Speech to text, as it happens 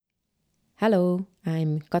Hello,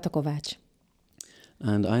 I'm Kata Kovács.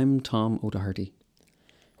 And I'm Tom O'Doherty.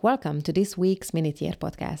 Welcome to this week's Minute Year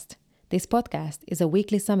podcast. This podcast is a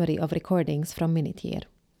weekly summary of recordings from Minute Year.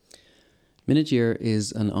 Minute Year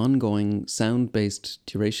is an ongoing sound-based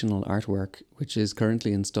durational artwork which is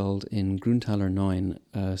currently installed in Grüntaler 9,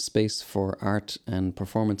 a space for art and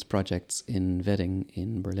performance projects in Wedding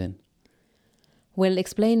in Berlin. We'll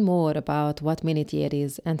explain more about what Minute Year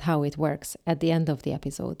is and how it works at the end of the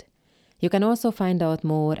episode. You can also find out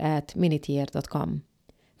more at minuteyear.com.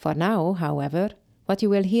 For now, however, what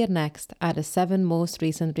you will hear next are the 7 most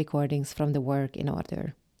recent recordings from the work in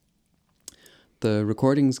order. The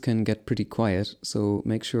recordings can get pretty quiet, so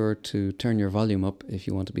make sure to turn your volume up if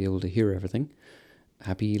you want to be able to hear everything.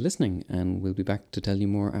 Happy listening, and we'll be back to tell you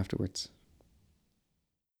more afterwards.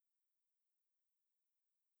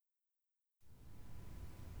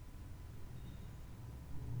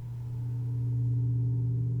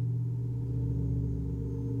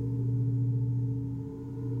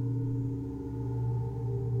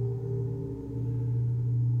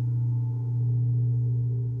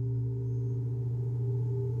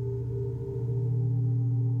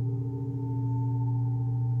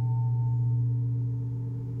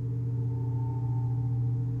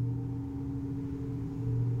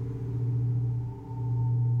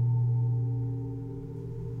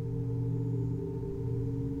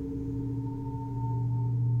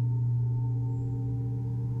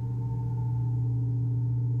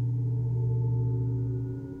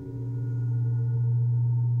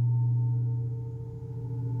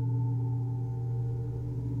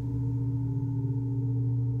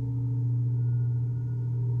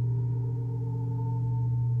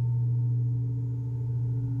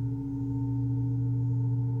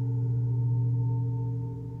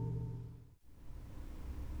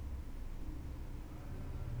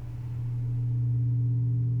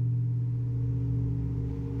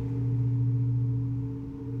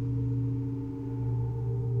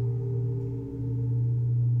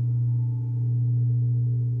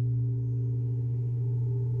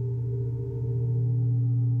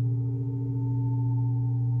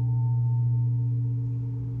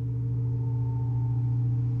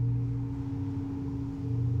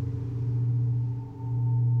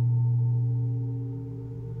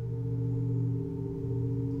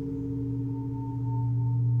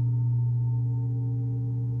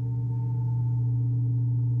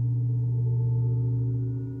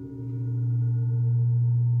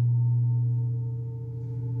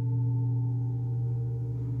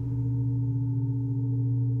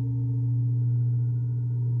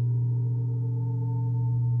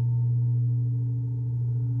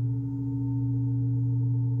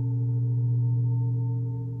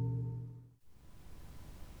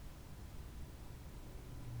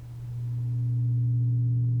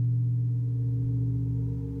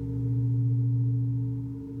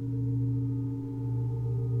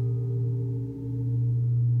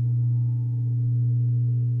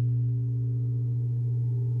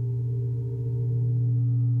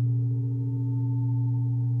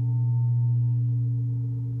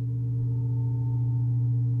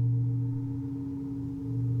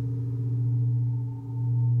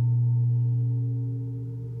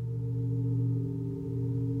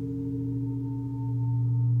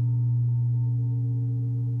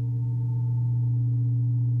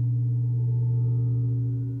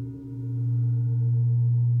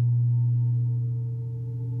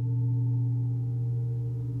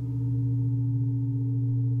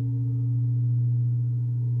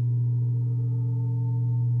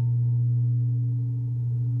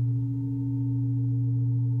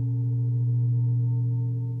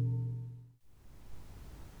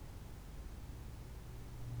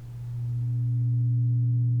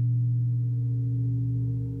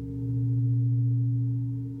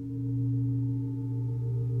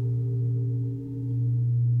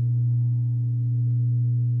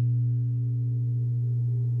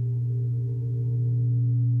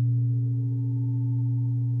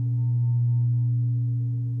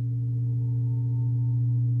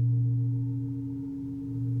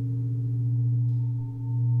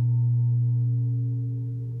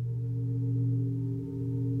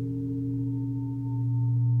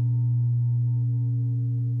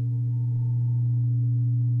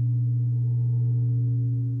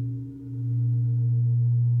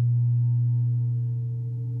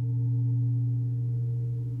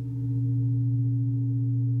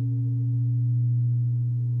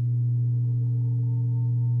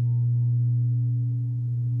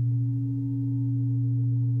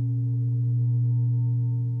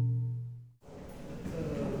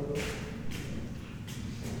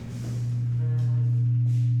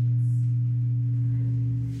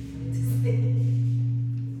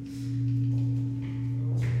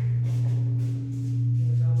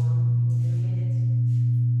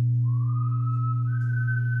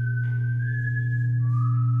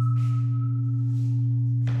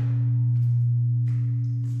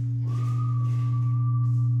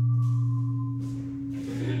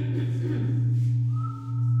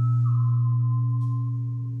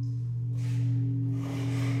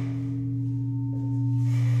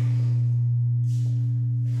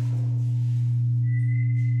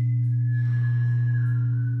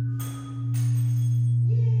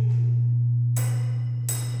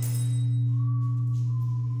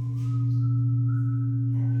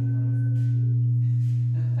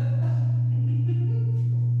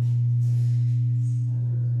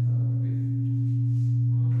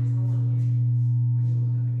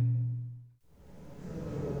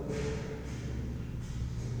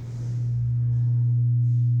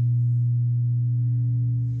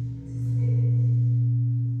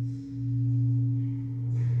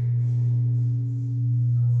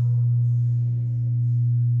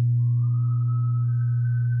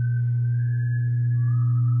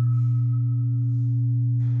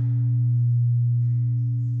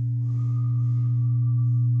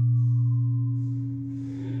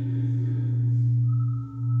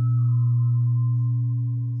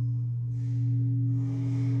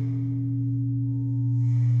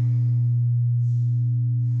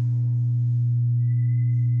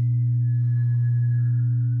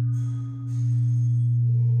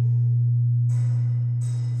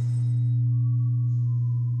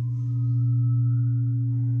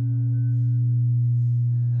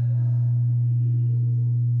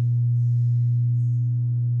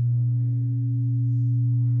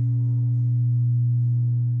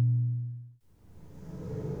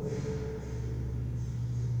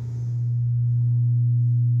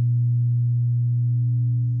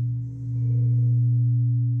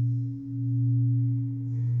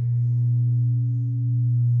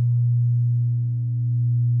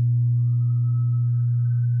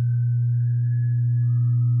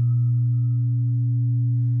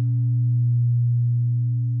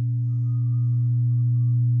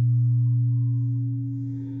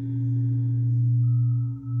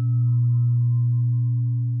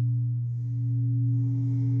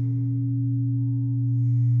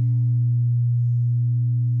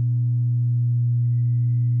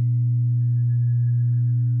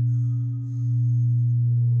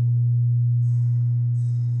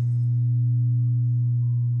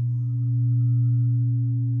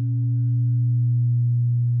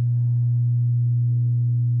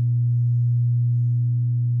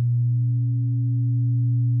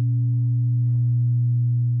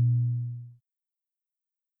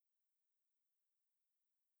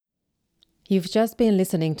 You've just been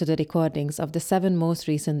listening to the recordings of the 7 most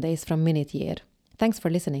recent days from Minute Year. Thanks for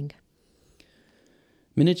listening.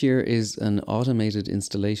 Minute Year is an automated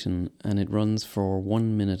installation and it runs for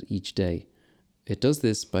 1 minute each day. It does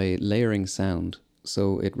this by layering sound,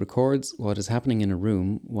 so it records what is happening in a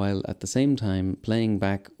room while at the same time playing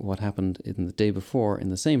back what happened in the day before in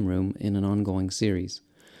the same room in an ongoing series.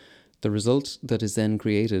 The result that is then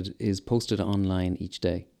created is posted online each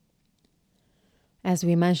day. As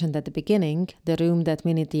we mentioned at the beginning, the room that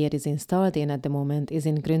Minute Year is installed in at the moment is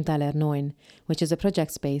in Grüntaler 9, which is a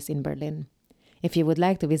project space in Berlin. If you would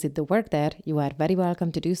like to visit the work there, you are very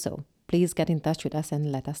welcome to do so. Please get in touch with us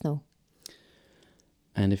and let us know.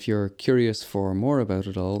 And if you're curious for more about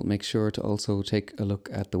it all, make sure to also take a look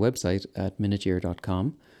at the website at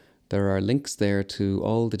minuteyear.com. There are links there to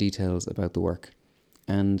all the details about the work.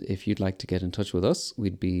 And if you'd like to get in touch with us,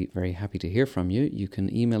 we'd be very happy to hear from you. You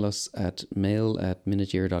can email us at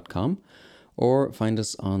mail@minuteyear.com or find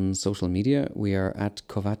us on social media. We are at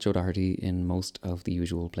Kovacs O'Doherty in most of the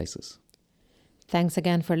usual places. Thanks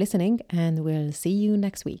again for listening, and we'll see you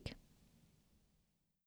next week.